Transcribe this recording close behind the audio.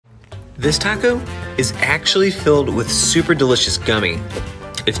This taco is actually filled with super delicious gummy.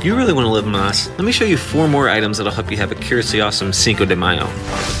 If you really want to live más, let me show you 4 more items that'll help you have a curiously awesome Cinco de Mayo.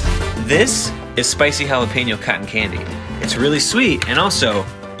 This is spicy jalapeno cotton candy. It's really sweet and also,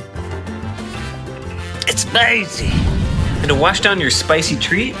 it's spicy. And to wash down your spicy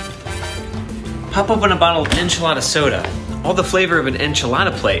treat, pop open a bottle of enchilada soda. All the flavor of an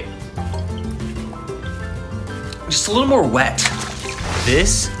enchilada plate. Just a little more wet.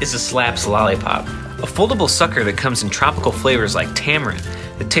 This is a Slaps Lollipop, a foldable sucker that comes in tropical flavors like tamarind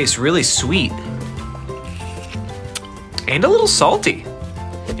that tastes really sweet and a little salty.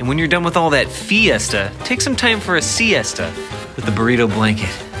 And when you're done with all that fiesta, take some time for a siesta with the burrito blanket.